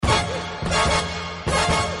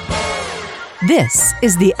This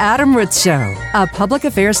is The Adam Ritz Show, a public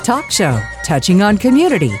affairs talk show touching on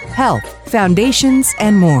community, health, foundations,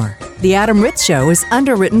 and more. The Adam Ritz Show is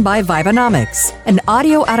underwritten by Vibenomics, an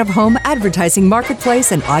audio out-of-home advertising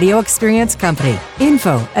marketplace and audio experience company.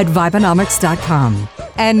 Info@Vibenomics.com.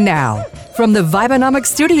 And now, from the Vibenomics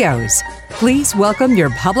studios, please welcome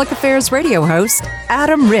your public affairs radio host,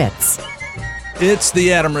 Adam Ritz. It's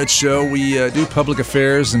the Adam Ritz Show. We do public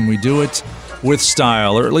affairs, and we do it with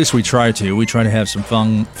style, or at least we try to. We try to have some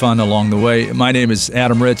fun along the way. My name is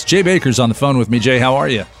Adam Ritz. Jay Baker's on the phone with me. Jay, how are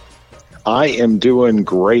you? I am doing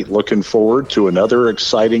great. Looking forward to another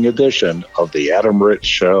exciting edition of the Adam Ritz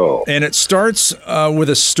Show. And it starts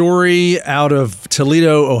with a story out of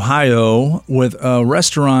Toledo, Ohio, with a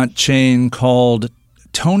restaurant chain called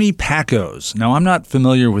Tony Packos. Now, I'm not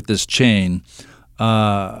familiar with this chain,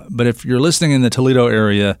 but if you're listening in the Toledo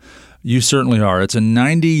area, you certainly are. It's a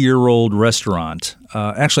 90-year-old restaurant.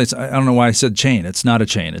 Actually, I don't know why I said chain. It's not a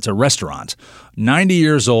chain. It's a restaurant. 90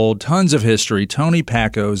 years old, tons of history, Tony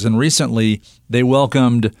Packos. And recently, they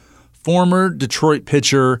welcomed former Detroit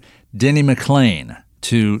pitcher Denny McLain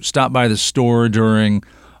to stop by the store during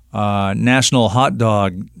National Hot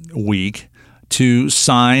Dog Week to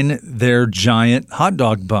sign their giant hot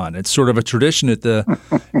dog bun. It's sort of a tradition at the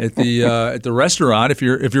restaurant. If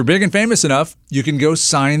you're big and famous enough, you can go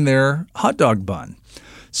sign their hot dog bun.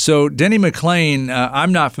 So Denny McLain,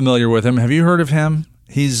 I'm not familiar with him. Have you heard of him?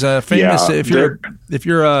 He's famous. Yeah, if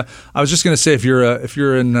you're I was just going to say if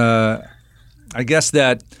you're in I guess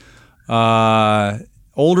that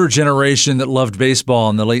older generation that loved baseball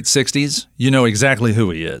in the late 60s, you know exactly who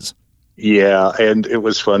he is. Yeah, and it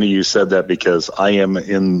was funny you said that because I am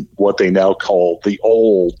in what they now call the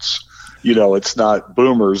olds. You know, it's not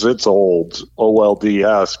boomers, it's olds,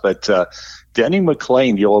 OLDS. But Denny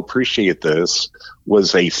McLain, you'll appreciate this,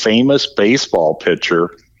 was a famous baseball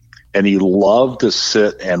pitcher, and he loved to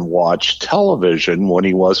sit and watch television when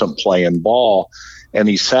he wasn't playing ball. And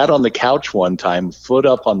he sat on the couch one time, foot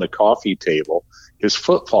up on the coffee table. His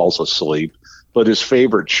foot falls asleep. But his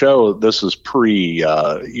favorite show, this is pre-remote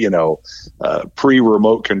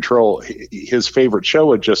control, his favorite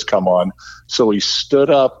show had just come on. So he stood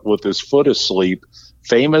up with his foot asleep,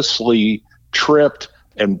 famously tripped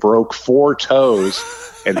and broke 4 toes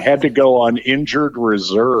and had to go on injured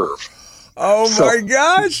reserve. Oh, my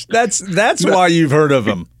gosh. That's why you've heard of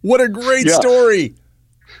him. What a great story.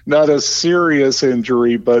 Not a serious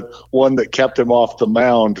injury, but one that kept him off the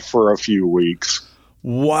mound for a few weeks.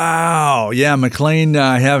 Wow. Yeah, McLain,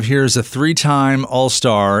 I have here as a 3-time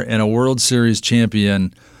All-Star and a World Series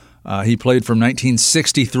champion. He played from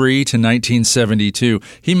 1963 to 1972.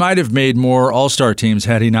 He might have made more All-Star teams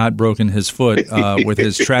had he not broken his foot with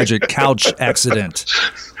his tragic couch accident.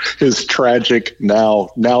 His now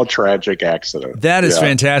tragic accident. That is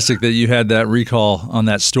fantastic that you had that recall on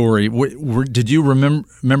that story. Did you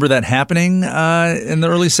remember that happening in the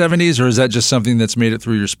early 70s, or is that just something that's made it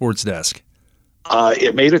through your sports desk?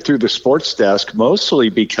 It made it through the sports desk mostly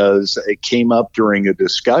because it came up during a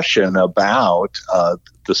discussion about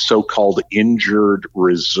the so-called injured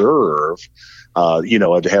reserve.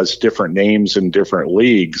 It has different names in different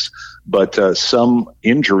leagues, but some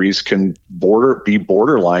injuries can be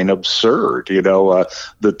borderline absurd.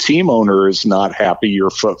 The team owner is not happy your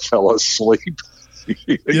foot fell asleep.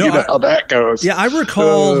 You know how that goes. Yeah, I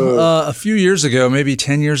recall a few years ago, maybe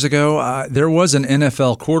 10 years ago, there was an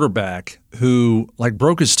NFL quarterback who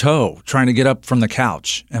broke his toe trying to get up from the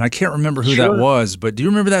couch. And I can't remember who that was, but do you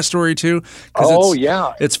remember that story too?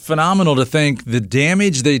 Yeah. It's phenomenal to think the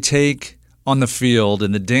damage they take on the field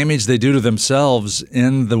and the damage they do to themselves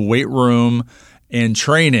in the weight room and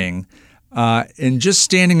training, and just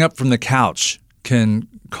standing up from the couch can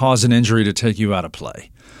cause an injury to take you out of play.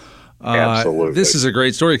 Absolutely. This is a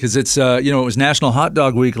great story because it's, it was National Hot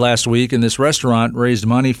Dog Week last week, and this restaurant raised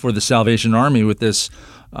money for the Salvation Army with this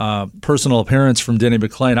personal appearance from Denny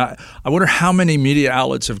McLain. I wonder how many media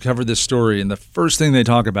outlets have covered this story, and the first thing they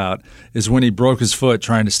talk about is when he broke his foot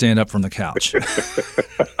trying to stand up from the couch.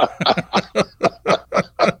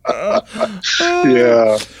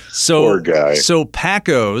 Yeah. Poor guy. So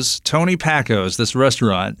Tony Packos, this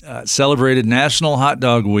restaurant, celebrated National Hot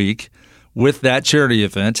Dog Week with that charity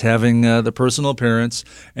event, having the personal appearance,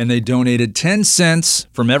 and they donated 10 cents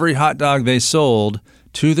from every hot dog they sold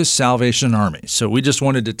to the Salvation Army. So we just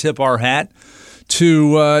wanted to tip our hat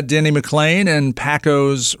to Denny McLain and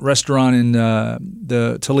Packos restaurant in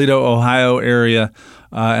the Toledo, Ohio area.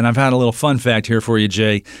 And I've had a little fun fact here for you,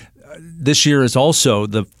 Jay. This year is also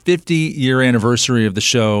the 50-year anniversary of the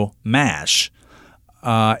show MASH.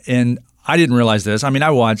 And I didn't realize this. I mean,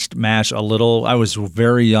 I watched MASH a little. I was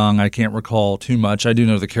very young. I can't recall too much. I do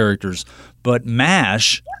know the characters. But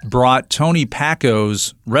MASH brought Tony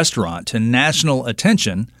Packos' restaurant to national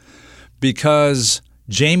attention because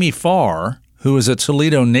Jamie Farr, who is a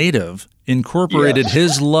Toledo native, incorporated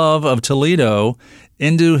his love of Toledo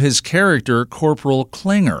into his character, Corporal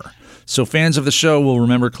Klinger. So fans of the show will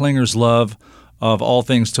remember Klinger's love of all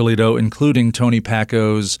things Toledo, including Tony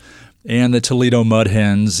Packos and the Toledo Mud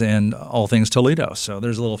Hens and all things Toledo. So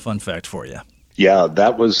there's a little fun fact for you. Yeah,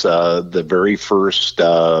 that was the very first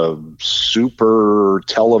super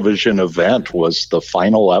television event was the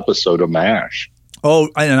final episode of MASH. Oh,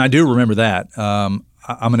 and I do remember that. I'm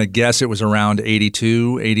going to guess it was around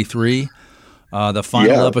 82, 83. The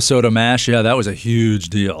final episode of MASH, that was a huge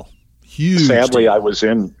deal. Huge. Sadly, deal. I was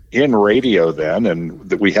in radio then,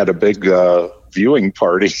 and we had a big viewing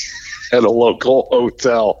party at a local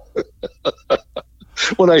hotel.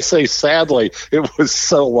 When I say sadly, it was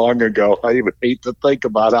so long ago. I even hate to think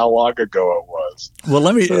about how long ago it was. Well,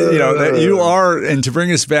 let me, you are, and to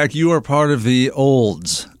bring us back, you are part of the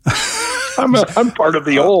olds. I'm part of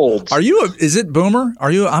the olds. Are you? Is it boomer?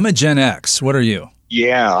 I'm a Gen X. What are you?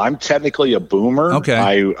 Yeah, I'm technically a boomer.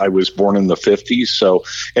 Okay. I was born in the 50s. So,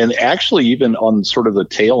 and actually even on sort of the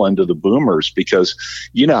tail end of the boomers, because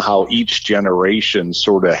you know how each generation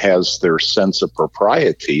sort of has their sense of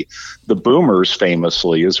propriety. The boomers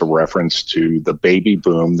famously is a reference to the baby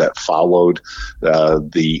boom that followed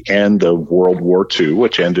the end of World War II,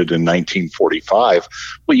 which ended in 1945.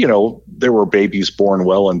 Well, there were babies born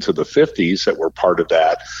well into the 50s that were part of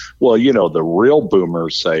that. Well, the real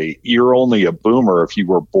boomers say you're only a boomer if you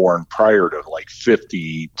were born prior to like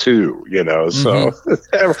 52, so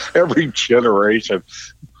every generation,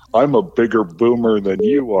 I'm a bigger boomer than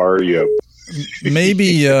you are.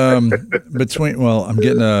 Maybe between. Well, I'm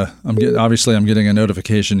getting a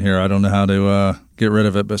notification here. I don't know how to get rid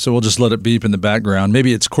of it, but so we'll just let it beep in the background.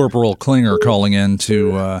 Maybe it's Corporal Klinger calling in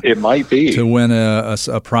to. It might be to win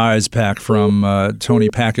a prize pack from Tony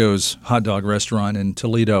Packos' hot dog restaurant in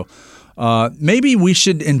Toledo. Maybe we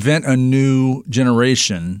should invent a new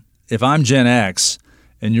generation. If I'm Gen X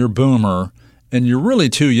and you're Boomer, and you're really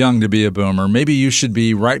too young to be a boomer, maybe you should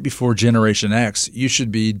be right before Generation X. You should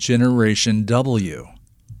be Generation W.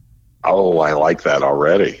 Oh, I like that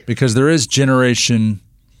already. Because there is Generation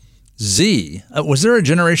Z. Was there a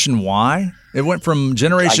Generation Y? It went from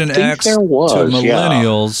Generation X to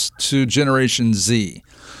Millennials to Generation Z.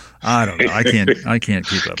 I don't know. I can't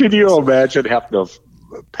keep up. Can you imagine having to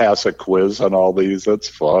pass a quiz on all these? That's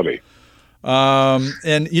funny. And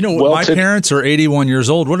my parents are 81 years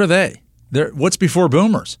old. What are they? What's before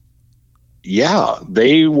boomers? Yeah,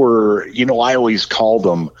 they were, I always called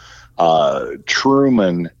them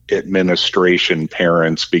Truman administration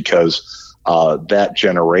parents because that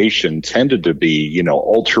generation tended to be,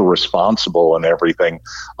 ultra responsible and everything,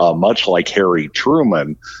 much like Harry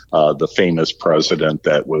Truman, the famous president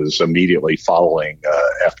that was immediately following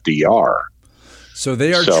FDR. So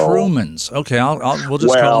they are Trumans. Okay, we'll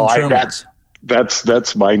just call them Trumans.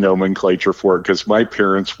 That's my nomenclature for it because my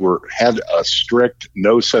parents had a strict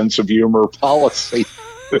no sense of humor policy.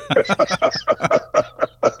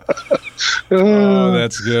 Oh,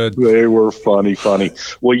 that's good. They were funny.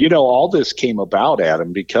 Well, all this came about,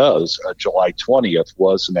 Adam, because July 20th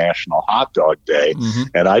was National Hot Dog Day,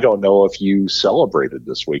 and I don't know if you celebrated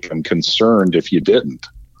this week. I'm concerned if you didn't.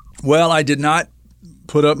 Well, I did not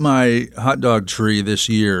put up my hot dog tree this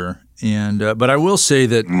year, and but I will say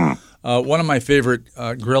that one of my favorite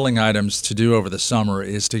grilling items to do over the summer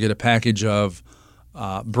is to get a package of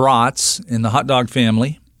brats in the hot dog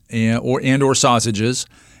family or sausages,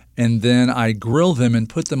 and then I grill them and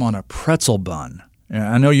put them on a pretzel bun. And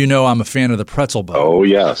I know I'm a fan of the pretzel bun. Oh,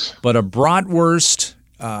 yes. But a bratwurst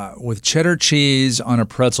with cheddar cheese on a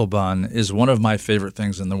pretzel bun is one of my favorite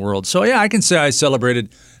things in the world. So, yeah, I can say I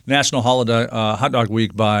celebrated National Hot Dog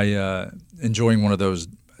Week by enjoying one of those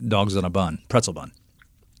dogs on a bun, pretzel bun.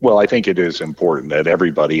 Well, I think it is important that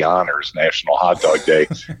everybody honors National Hot Dog Day.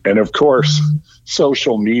 And, of course,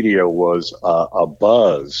 social media was a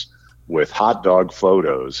buzz with hot dog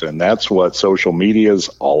photos, and that's what social media is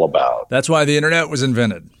all about. That's why the internet was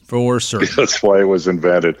invented, for certain. That's why it was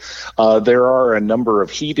invented. There are a number of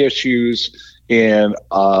heat issues in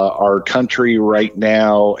our country right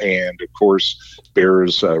now, and, of course,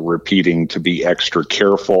 bears repeating to be extra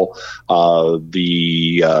careful.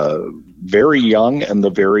 The very young and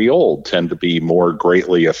the very old tend to be more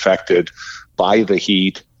greatly affected by the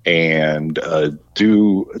heat, and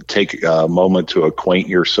do take a moment to acquaint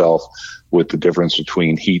yourself with the difference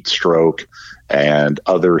between heat stroke and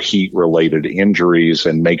other heat-related injuries,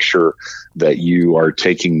 and make sure that you are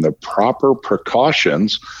taking the proper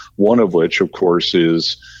precautions, one of which, of course,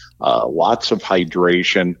 is lots of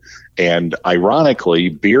hydration. And ironically,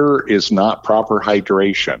 beer is not proper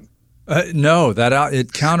hydration. No, it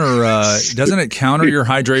doesn't it counter your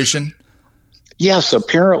hydration? Yes,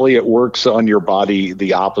 apparently it works on your body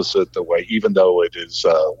the opposite the way, even though it is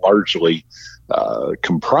largely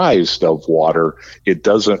comprised of water, it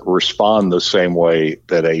doesn't respond the same way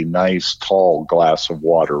that a nice tall glass of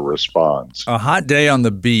water responds. A hot day on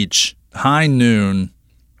the beach, high noon,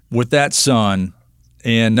 with that sun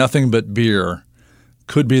and nothing but beer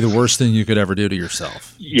could be the worst thing you could ever do to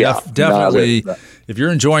yourself. Yeah, definitely. If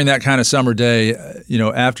you're enjoying that kind of summer day,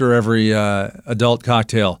 after every adult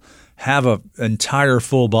cocktail, have an entire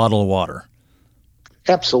full bottle of water.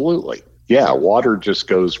 Absolutely. Yeah, water just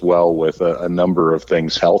goes well with a number of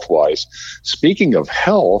things health-wise. Speaking of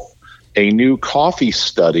health, a new coffee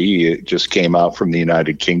study just came out from the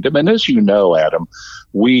United Kingdom. And as you know, Adam,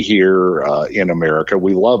 we here in America,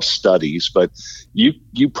 we love studies, but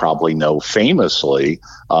you probably know famously,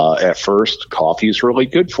 at first, coffee is really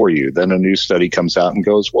good for you. Then a new study comes out and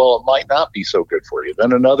goes, well, it might not be so good for you.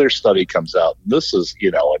 Then another study comes out. This is,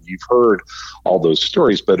 and you've heard all those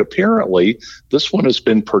stories, but apparently this one has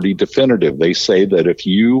been pretty definitive. They say that if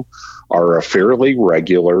you are a fairly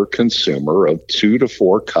regular consumer of 2 to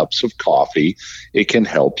 4 cups of coffee, it can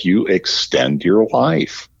help you extend your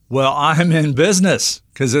life. Well, I'm in business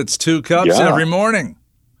because it's 2 cups every morning.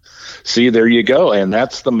 See, there you go. And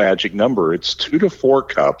that's the magic number. It's 2 to 4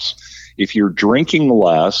 cups. If you're drinking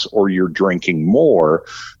less or you're drinking more,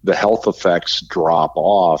 the health effects drop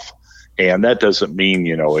off. And that doesn't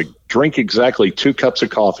mean, drink exactly 2 cups of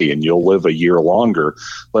coffee and you'll live a year longer.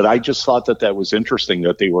 But I just thought that was interesting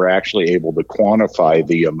that they were actually able to quantify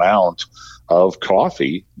the amount of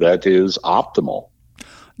coffee that is optimal.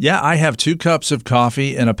 Yeah, I have 2 cups of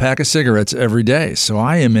coffee and a pack of cigarettes every day, so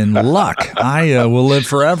I am in luck. I will live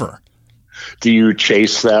forever. Do you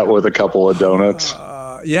chase that with a couple of donuts?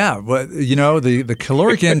 Yeah, but the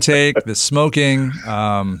caloric intake, the smoking.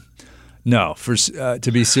 No,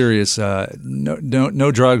 to be serious,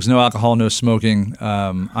 no drugs, no alcohol, no smoking.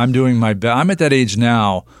 I'm doing my best. I'm at that age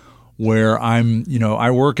now where I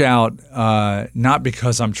work out not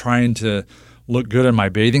because I'm trying to look good in my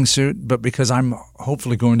bathing suit, but because I'm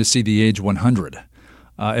hopefully going to see the age 100.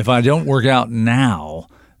 If I don't work out now,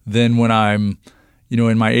 then when I'm,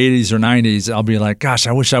 in my 80s or 90s, I'll be like, gosh,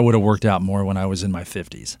 I wish I would have worked out more when I was in my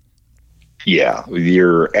 50s. Yeah,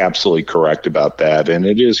 you're absolutely correct about that. And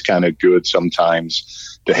it is kind of good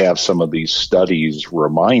sometimes to have some of these studies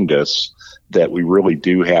remind us that we really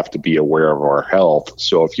do have to be aware of our health.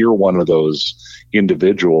 So if you're one of those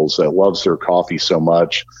individuals that loves their coffee so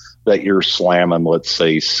much that you're slamming, let's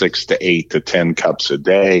say, 6 to 8 to 10 cups a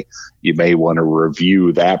day, you may want to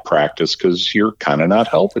review that practice because you're kind of not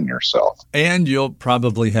helping yourself. And you'll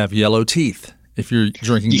probably have yellow teeth if you're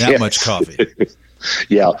drinking that much coffee.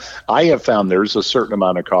 Yeah, I have found there's a certain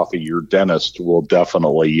amount of coffee your dentist will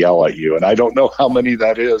definitely yell at you. And I don't know how many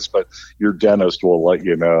that is, but your dentist will let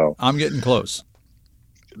you know. I'm getting close.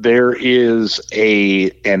 There is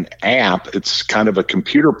an app. It's kind of a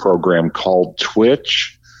computer program called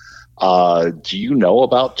Twitch. Do you know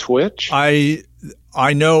about Twitch? I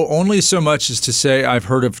know only so much as to say I've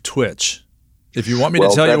heard of Twitch. If you want me to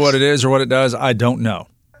tell you what it is or what it does, I don't know.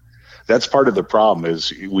 That's part of the problem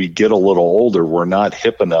is we get a little older. We're not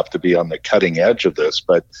hip enough to be on the cutting edge of this,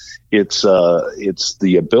 but it's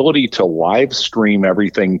the ability to live stream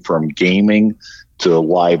everything from gaming to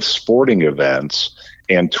live sporting events.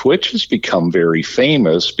 And Twitch has become very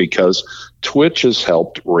famous because Twitch has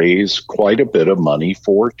helped raise quite a bit of money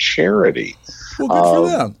for charity. Well,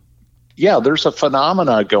 good for them. Yeah, there's a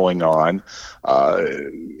phenomena going on,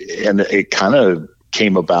 and it kind of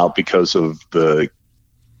came about because of the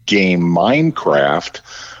game Minecraft,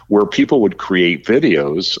 where people would create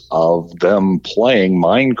videos of them playing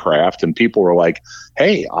Minecraft, and people were like,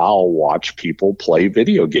 hey, I'll watch people play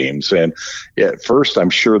video games. And at first, I'm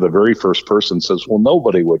sure the very first person says, well,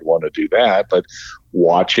 nobody would want to do that. But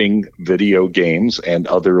watching video games and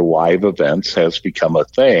other live events has become a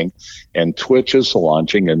thing. And Twitch is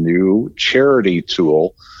launching a new charity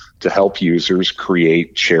tool to help users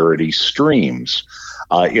create charity streams.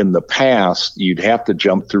 In the past, you'd have to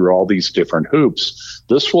jump through all these different hoops.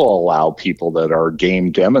 This will allow people that are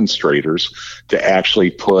game demonstrators to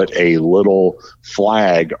actually put a little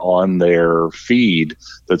flag on their feed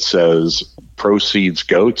that says proceeds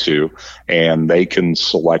go to, and they can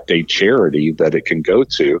select a charity that it can go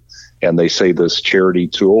to. And they say this charity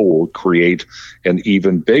tool will create an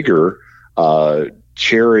even bigger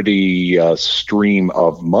charity stream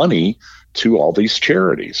of money to all these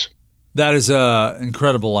charities. That is an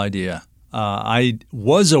incredible idea. I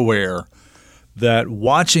was aware that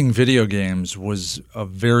watching video games was a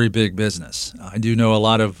very big business. I do know a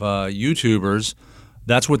lot of YouTubers.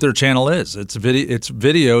 That's what their channel is. It's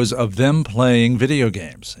videos of them playing video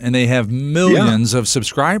games, and they have millions of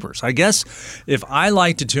subscribers. I guess if I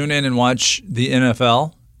like to tune in and watch the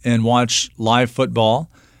NFL and watch live football,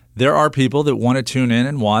 there are people that want to tune in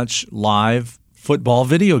and watch live football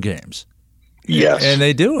video games. Yes. And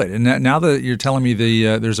they do it. And now that you're telling me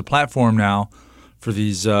there's a platform now for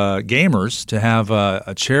these gamers to have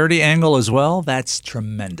a charity angle as well, that's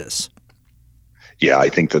tremendous. Yeah, I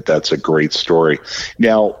think that's a great story.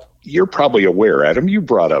 Now, you're probably aware, Adam, you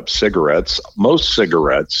brought up cigarettes. Most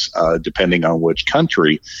cigarettes, depending on which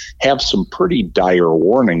country, have some pretty dire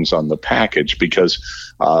warnings on the package because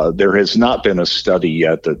there has not been a study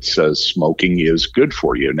yet that says smoking is good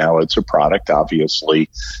for you. Now, it's a product, obviously,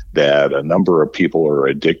 that a number of people are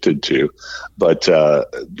addicted to, but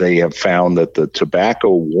they have found that the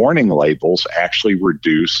tobacco warning labels actually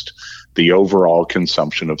reduced the overall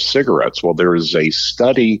consumption of cigarettes. Well, there is a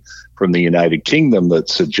study from the United Kingdom that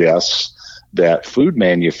suggests that food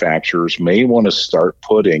manufacturers may want to start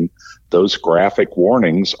putting those graphic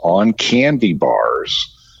warnings on candy bars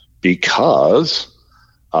because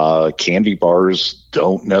candy bars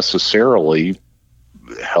don't necessarily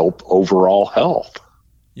help overall health.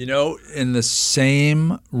 You know, in the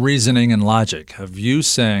same reasoning and logic of you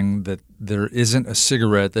saying that there isn't a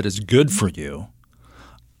cigarette that is good for you,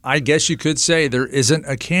 I guess you could say there isn't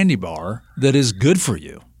a candy bar that is good for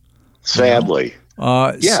you. Sadly.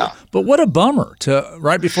 Yeah. But what a bummer to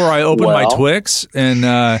right before I open my Twix and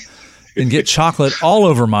get chocolate all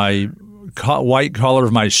over my white collar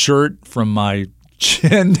of my shirt from my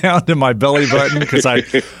chin down to my belly button because I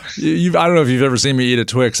don't know if you've ever seen me eat a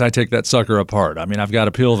Twix. I take that sucker apart. I mean, I've got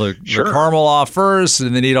to peel the caramel off first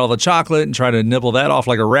and then eat all the chocolate and try to nibble that off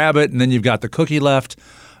like a rabbit, and then you've got the cookie left.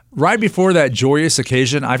 Right before that joyous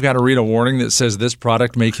occasion, I've got to read a warning that says this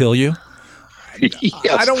product may kill you. Yes.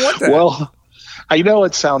 I don't want that. Well, I know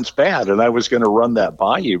it sounds bad, and I was going to run that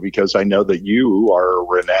by you because I know that you are a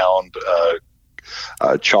renowned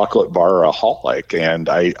chocolate bar-aholic, and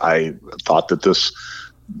I thought that this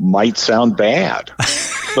might sound bad.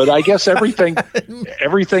 But I guess everything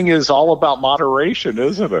is all about moderation,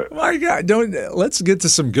 isn't it? My God, let's get to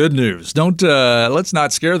some good news. Let's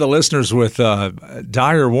not scare the listeners with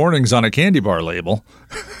dire warnings on a candy bar label.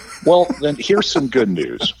 Well, then here's some good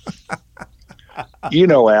news. You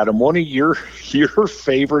know, Adam, one of your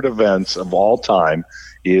favorite events of all time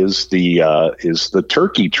is the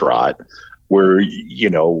turkey trot, where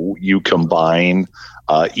you combine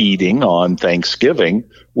eating on Thanksgiving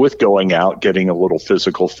with going out, getting a little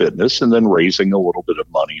physical fitness, and then raising a little bit of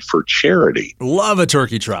money for charity. Love a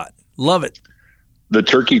turkey trot. Love it. The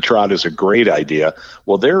turkey trot is a great idea.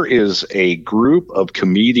 Well, there is a group of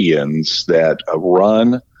comedians that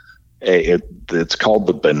run it's called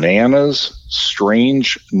the Bananas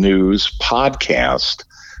Strange News Podcast.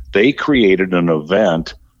 They created an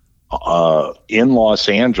event in Los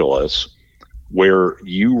Angeles where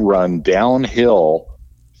you run downhill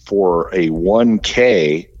for a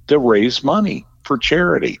 1K to raise money for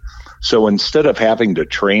charity. So instead of having to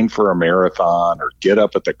train for a marathon or get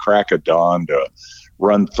up at the crack of dawn to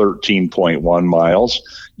run 13.1 miles,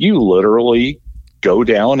 you literally go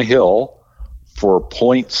downhill for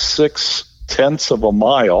 0.6 of a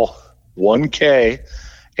mile, 1K,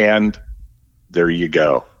 and there you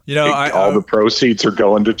go. All the proceeds are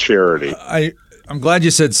going to charity. I'm glad you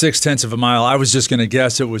said 0.6 of a mile. I was just going to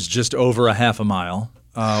guess it was just over a half a mile.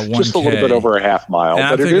 1K. Just a little bit over a half mile,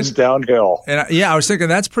 but it is downhill. And I was thinking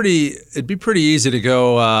it'd be pretty easy to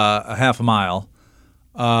go a half a mile.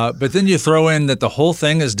 But then you throw in that the whole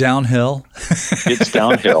thing is downhill. It's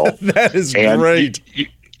downhill. That is great.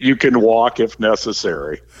 You can walk if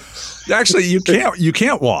necessary. Actually, you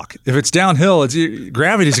can't walk. If it's downhill,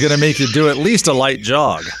 gravity's going to make you do at least a light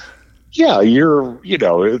jog. Yeah,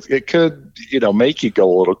 it could, make you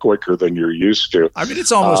go a little quicker than you're used to. I mean,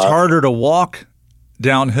 it's almost harder to walk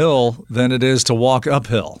downhill than it is to walk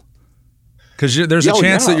uphill. Because there's a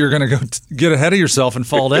chance that you're going to go get ahead of yourself and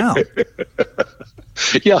fall down.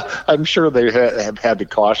 Yeah, I'm sure they have had to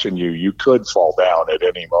caution you. You could fall down at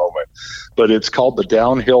any moment. But it's called the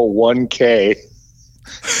Downhill 1K.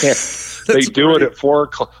 They do it at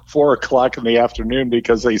 4 o'clock in the afternoon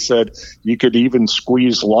because they said you could even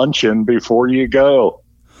squeeze lunch in before you go.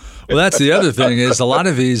 Well, that's the other thing is a lot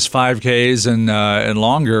of these 5Ks and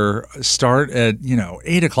longer start at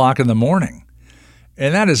 8 o'clock in the morning,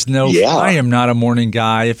 And that is I am not a morning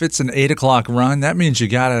guy. If it's an 8 o'clock run, that means you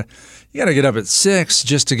gotta get up at 6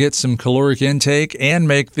 just to get some caloric intake and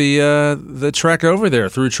make the trek over there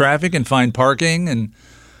through traffic and find parking. And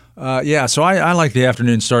so I like the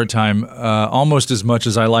afternoon start time almost as much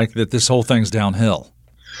as I like that this whole thing's downhill.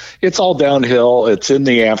 It's all downhill. It's in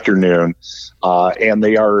the afternoon, and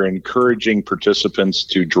they are encouraging participants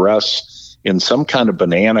to dress in some kind of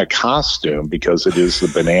banana costume because it is the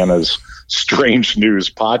Bananas Strange News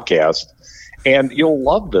podcast. And you'll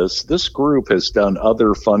love this. This group has done other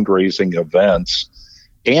fundraising events.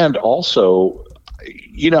 And also,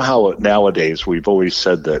 you know how nowadays we've always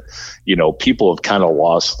said that, people have kind of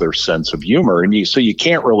lost their sense of humor. And so you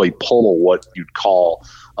can't really pull what you'd call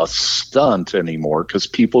a stunt anymore because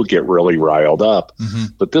people get really riled up. Mm-hmm.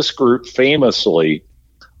 But this group famously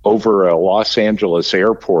over a Los Angeles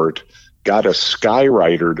airport got a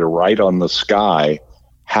skywriter to write on the sky,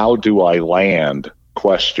 "How do I land?" ?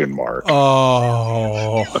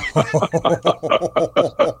 Oh.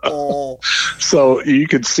 So you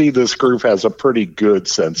can see this group has a pretty good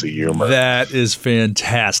sense of humor. That is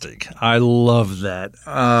fantastic. I love that.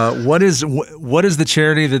 What is the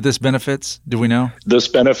charity that this benefits? Do we know? This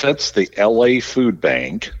benefits the LA Food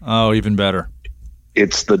Bank. Oh, even better.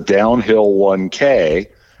 It's the Downhill 1K.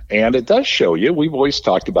 And it does show you, we've always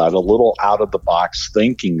talked about a little out-of-the-box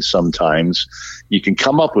thinking sometimes. You can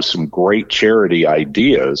come up with some great charity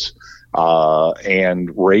ideas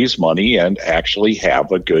and raise money and actually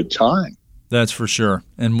have a good time. That's for sure.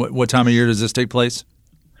 And what time of year does this take place?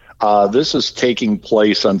 This is taking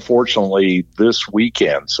place, unfortunately, this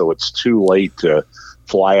weekend, so it's too late to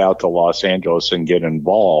fly out to Los Angeles and get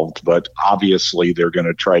involved, but obviously they're going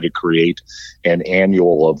to try to create an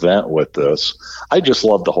annual event with this. I just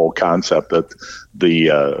love the whole concept that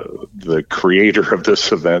the creator of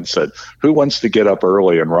this event said, "Who wants to get up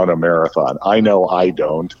early and run a marathon?" I know I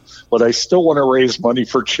don't, but I still want to raise money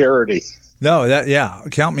for charity. No,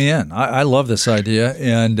 count me in. I love this idea,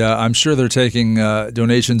 and I'm sure they're taking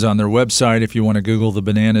donations on their website if you want to Google the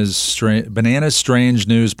Bananas Strange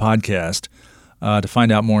News podcast. To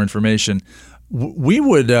find out more information. We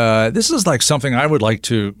would this is like something I would like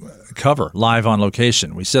to cover live on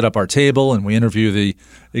location. We set up our table and we interview the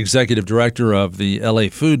executive director of the LA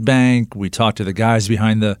Food Bank. We talk to the guys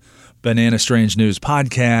behind the Banana Strange News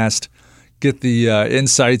podcast, get the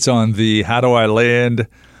insights on the How Do I Land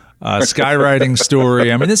skywriting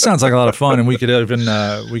story. I mean, this sounds like a lot of fun, and we could even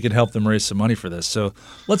we could help them raise some money for this. So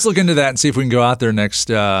let's look into that and see if we can go out there next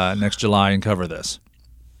July and cover this.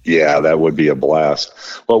 Yeah, that would be a blast.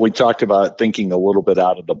 Well, we talked about thinking a little bit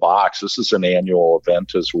out of the box. This is an annual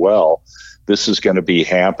event as well. This is going to be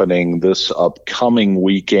happening this upcoming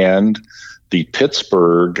weekend, the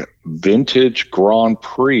Pittsburgh Vintage Grand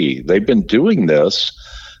Prix. They've been doing this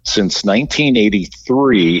since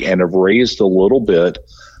 1983 and have raised a little bit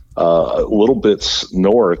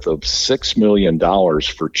north of $6 million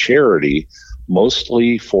for charity,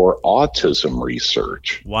 mostly for autism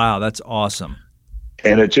research. Wow, that's awesome.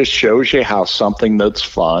 And it just shows you how something that's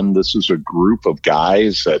fun. This is a group of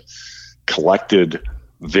guys that collected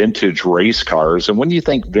vintage race cars. And when you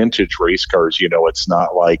think vintage race cars, it's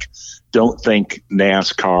not like, don't think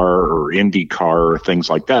NASCAR or IndyCar or things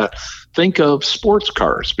like that. Think of sports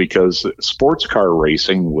cars, because sports car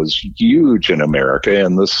racing was huge in America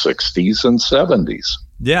in the 60s and 70s.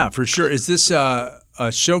 Yeah, for sure. Is this a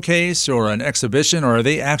showcase or an exhibition, or are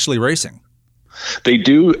they actually racing? They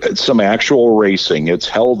do some actual racing. It's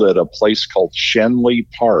held at a place called Shenley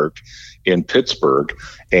Park in Pittsburgh,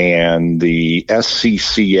 and the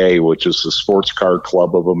SCCA, which is the Sports Car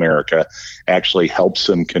Club of America, actually helps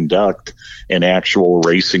them conduct an actual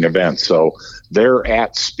racing event. So they're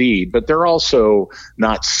at speed, but they're also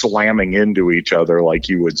not slamming into each other like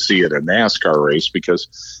you would see at a NASCAR race,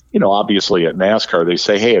 because obviously at NASCAR, they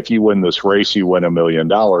say, hey, if you win this race, you win $1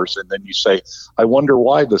 million. And then you say, I wonder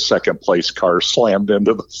why the second place car slammed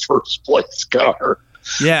into the first place car.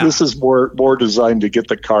 Yeah. This is more designed to get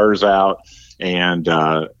the cars out and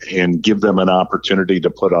give them an opportunity to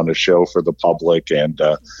put on a show for the public. And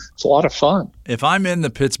it's a lot of fun. If I'm in the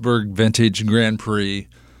Pittsburgh Vintage Grand Prix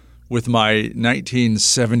with my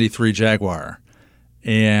 1973 Jaguar,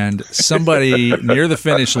 and somebody near the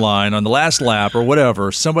finish line on the last lap or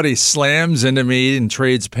whatever, somebody slams into me and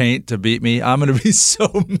trades paint to beat me, I'm going to be so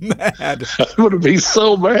mad. I'm going to be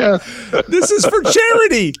so mad. This is for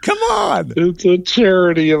charity. Come on. It's a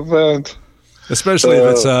charity event. Especially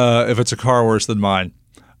if it's a car worse than mine.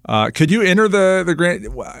 Could you enter the grand?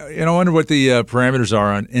 I wonder what the parameters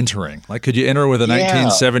are on entering. Like, could you enter with a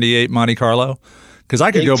 1978 Monte Carlo? Because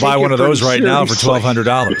I could go buy one of those right now for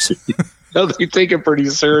 $1,200. They take it pretty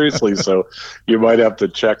seriously, so you might have to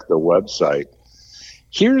check the website.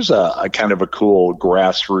 Here's a kind of a cool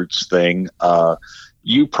grassroots thing.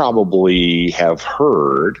 You probably have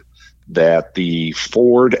heard that the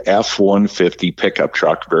Ford F-150 pickup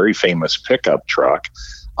truck, very famous pickup truck,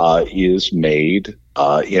 is made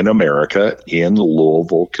in America in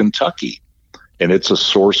Louisville, Kentucky. And it's a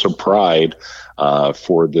source of pride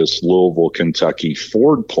for this Louisville, Kentucky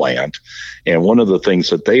Ford plant. And one of the things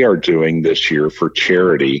that they are doing this year for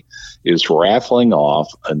charity is raffling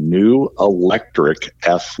off a new electric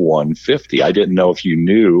F-150. I didn't know if you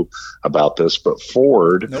knew about this, but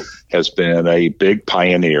Ford has been a big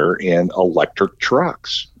pioneer in electric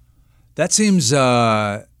trucks. That seems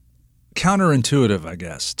counterintuitive, I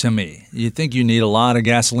guess, to me. You think you need a lot of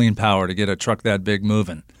gasoline power to get a truck that big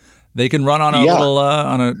moving. They can run on a little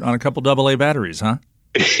on a couple AA batteries, huh?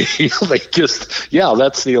 That's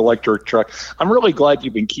the electric truck. I'm really glad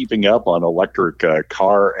you've been keeping up on electric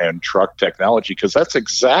car and truck technology, because that's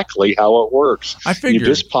exactly how it works. I figured. You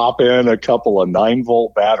just pop in a couple of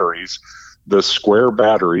 9-volt batteries, the square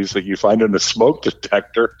batteries that you find in a smoke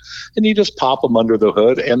detector, and you just pop them under the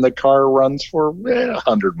hood, and the car runs for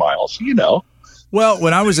 100 miles, Well,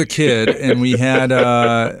 when I was a kid and we had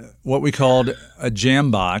what we called a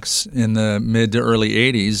jam box in the mid to early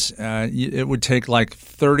 80s, it would take like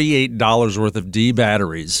 $38 worth of D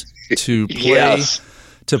batteries to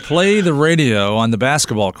play the radio on the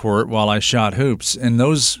basketball court while I shot hoops. And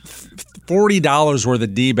those $40 worth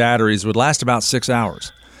of D batteries would last about 6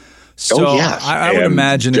 hours. So I would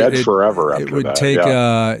imagine it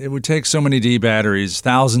would take so many D batteries,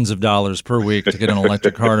 thousands of dollars per week to get an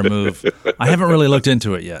electric car to move. I haven't really looked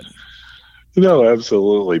into it yet. No,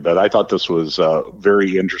 absolutely. But I thought this was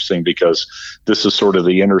very interesting, because this is sort of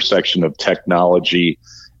the intersection of technology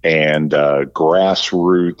and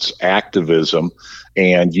grassroots activism.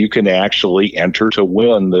 And you can actually enter to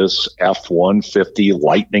win this F-150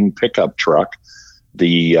 Lightning pickup truck.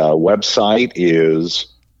 The website is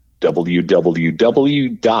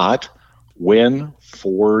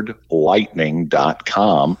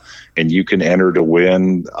www.winfordlightning.com, and you can enter to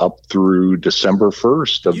win up through December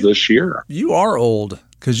 1st of this year. You are old,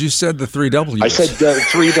 because you said the 3 W's. I said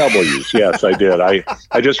 3 W's. Yes, I did. I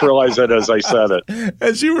just realized that as I said it.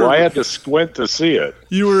 I had to squint to see it.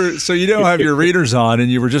 So you don't have your readers on, and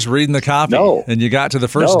you were just reading the copy. No. And you got to the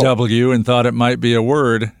first W and thought it might be a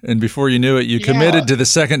word, and before you knew it, you committed to the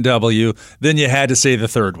second W. Then you had to say the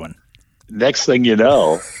third one. Next thing you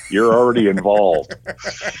know, you're already involved.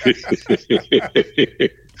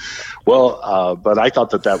 Well, but I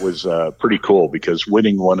thought that was pretty cool, because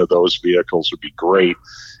winning one of those vehicles would be great.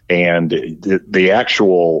 And the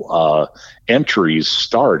actual entries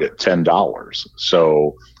start at $10.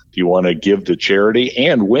 So if you want to give to charity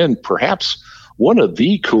and win perhaps one of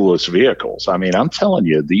the coolest vehicles. I mean, I'm telling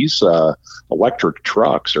you, these electric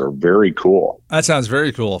trucks are very cool. That sounds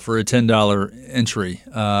very cool for a $10 entry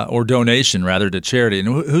or donation, rather, to charity. And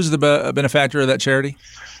who's the benefactor of that charity?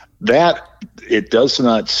 That it does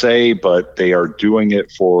not say, but they are doing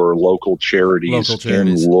it for local charities in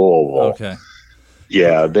Louisville. Okay.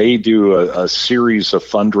 Yeah, they do a series of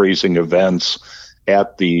fundraising events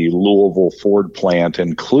at the Louisville Ford plant,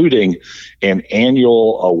 including an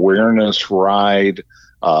annual awareness ride,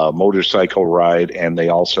 motorcycle ride, and they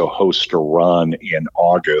also host a run in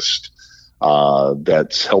August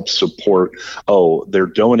that helps support. They're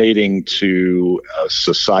donating to a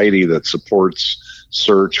society that supports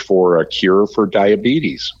search for a cure for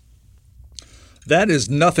diabetes. That is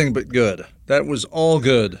nothing but good. That was all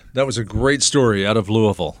good. That was a great story out of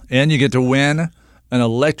Louisville. And you get to win an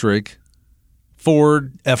electric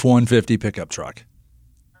Ford F-150 pickup truck.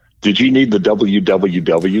 Did you need the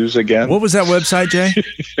wwws again? What was that website, Jay?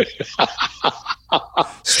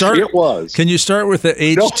 It was. Can you start with the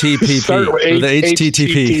HTTP? Or the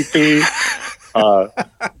HTTP.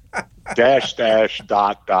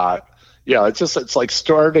 -- ... Yeah, it's like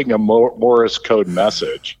starting a Morse code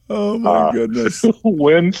message. Oh, my goodness.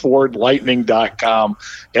 WinFordLightning.com.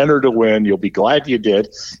 Enter to win. You'll be glad you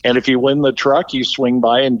did. And if you win the truck, you swing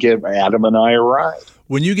by and give Adam and I a ride.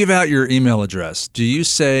 When you give out your email address, do you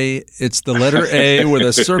say it's the letter A with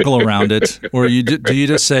a circle around it, or do you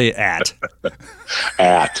just say at?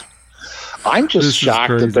 At. I'm just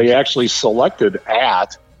shocked that they actually selected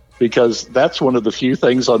at, because that's one of the few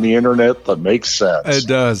things on the internet that makes sense. It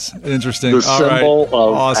does. Interesting. The symbol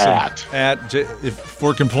of awesome.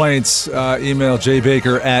 For complaints, email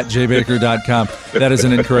jbaker@jbaker.com. That is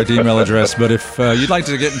an incorrect email address. But if you'd like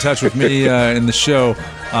to get in touch with me in the show,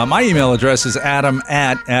 my email address is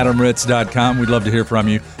adam@adamritz.com. We'd love to hear from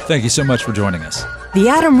you. Thank you so much for joining us. The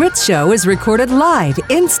Adam Ritz Show is recorded live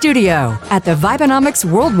in studio at the Vibenomics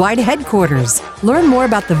Worldwide Headquarters. Learn more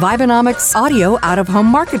about the Vibenomics Audio Out-of-Home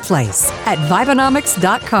Marketplace at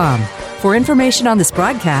Vibenomics.com. For information on this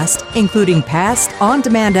broadcast, including past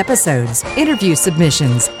on-demand episodes, interview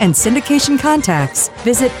submissions, and syndication contacts,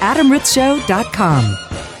 visit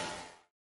AdamRitzShow.com.